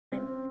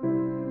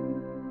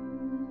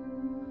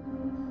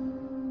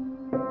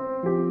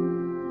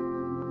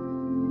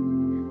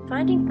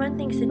Finding fun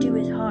things to do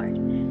is hard,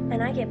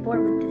 and I get bored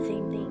with the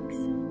same things.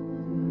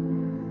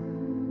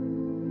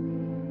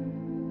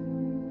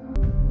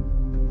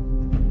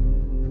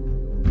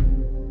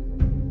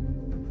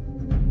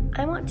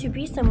 I want to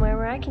be somewhere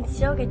where I can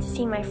still get to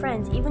see my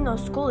friends even though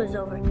school is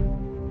over,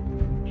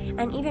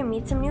 and even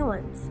meet some new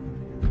ones.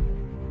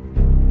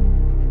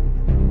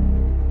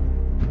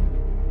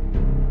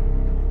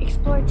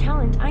 Explore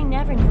talent I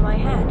never knew I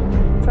had,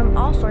 from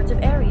all sorts of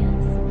areas.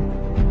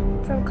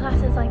 From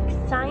classes like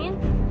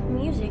science,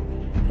 music,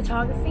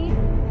 photography,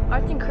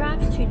 arts and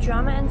crafts to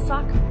drama and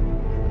soccer.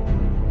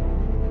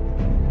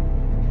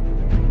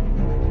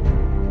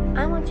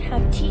 I want to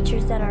have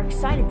teachers that are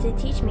excited to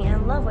teach me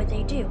and love what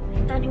they do,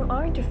 and who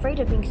aren't afraid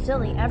of being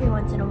silly every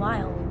once in a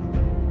while.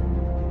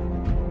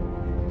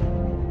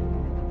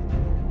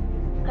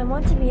 I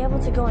want to be able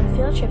to go on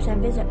field trips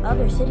and visit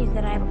other cities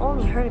that I have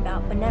only heard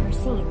about but never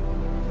seen.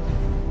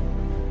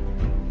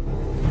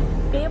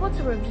 Be able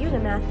to review the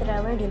math that I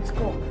learned in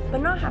school,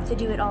 but not have to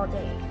do it all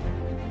day.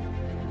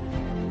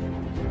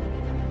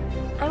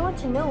 I want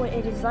to know what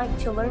it is like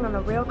to learn on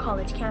a real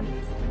college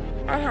campus,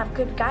 and have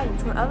good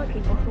guidance from other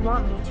people who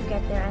want me to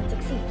get there and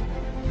succeed.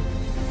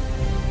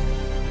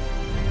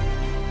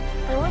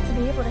 I want to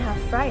be able to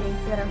have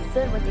Fridays that are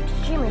filled with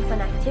extremely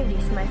fun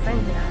activities for my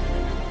friends and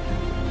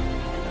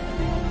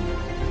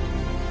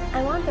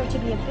I want there to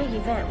be a big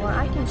event where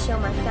I can show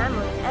my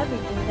family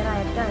everything that I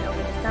have done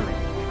over the summer.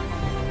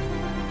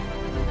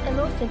 And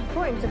most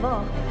important of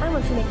all, I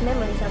want to make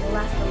memories that will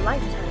last a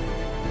lifetime.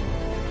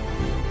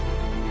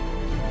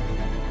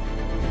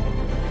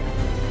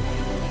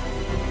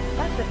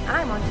 That's what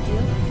I want to do.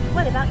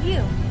 What about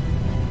you?